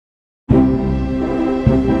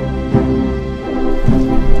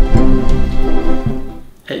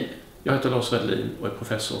Jag heter Lars Werdelin och är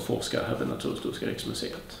professor och forskare här vid Naturhistoriska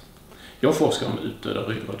riksmuseet. Jag forskar om utdöda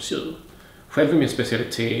ryggradsdjur. Själv är min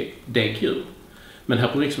specialitet däggdjur. Men här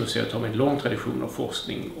på riksmuseet har vi en lång tradition av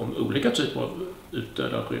forskning om olika typer av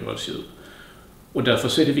utdöda ryggradsdjur. Och därför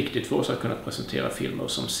så är det viktigt för oss att kunna presentera filmer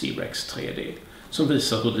som C-Rex 3D som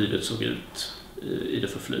visar hur livet såg ut i det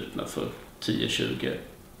förflutna för 10, 20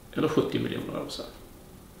 eller 70 miljoner år sedan.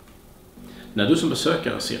 När du som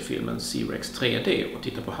besökare ser filmen C-Rex 3D och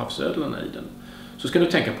tittar på havsödlorna i den så ska du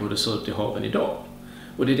tänka på hur det ser ut i haven idag.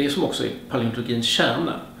 Och det är det som också är paleontologins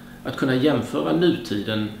kärna. Att kunna jämföra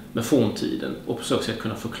nutiden med forntiden och på så sätt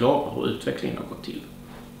kunna förklara hur utvecklingen har gått till.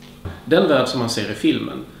 Den värld som man ser i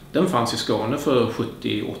filmen, den fanns i Skåne för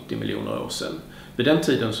 70-80 miljoner år sedan. Vid den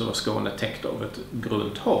tiden så var Skåne täckt av ett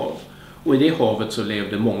grunt hav. Och i det havet så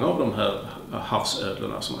levde många av de här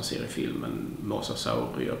havsödlorna som man ser i filmen.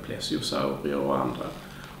 Mosasaurier, plesiosaurier och andra.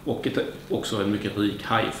 Och också en mycket rik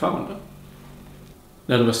hajfauna.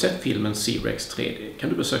 När du har sett filmen C-Rex 3D kan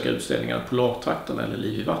du besöka utställningar Polartrakterna eller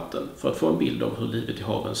Liv i vatten för att få en bild av hur livet i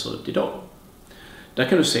haven ser ut idag. Där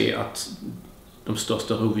kan du se att de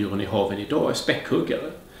största rovdjuren i haven idag är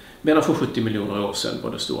späckhuggare, medan för 70 miljoner år sedan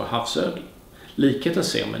var det stora havsödlor. Likheten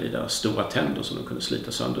ser man i deras stora tänder som de kunde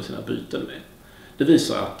slita sönder sina byten med. Det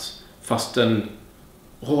visar att fastän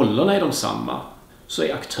rollerna är de samma så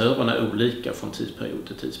är aktörerna olika från tidsperiod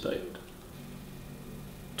till tidsperiod.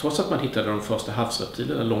 Trots att man hittade de första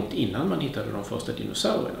havsreptilerna långt innan man hittade de första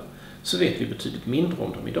dinosaurierna så vet vi betydligt mindre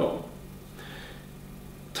om dem idag.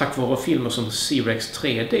 Tack vare filmer som C-Rex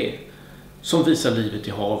 3D som visar livet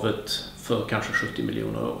i havet för kanske 70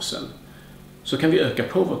 miljoner år sedan så kan vi öka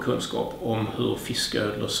på vår kunskap om hur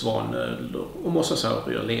fisködlor, svanödlor och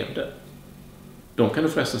mosasaurier levde. De kan du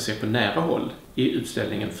förresten se på nära håll i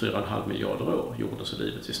utställningen 4,5 miljarder år, jordens och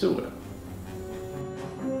livets historia.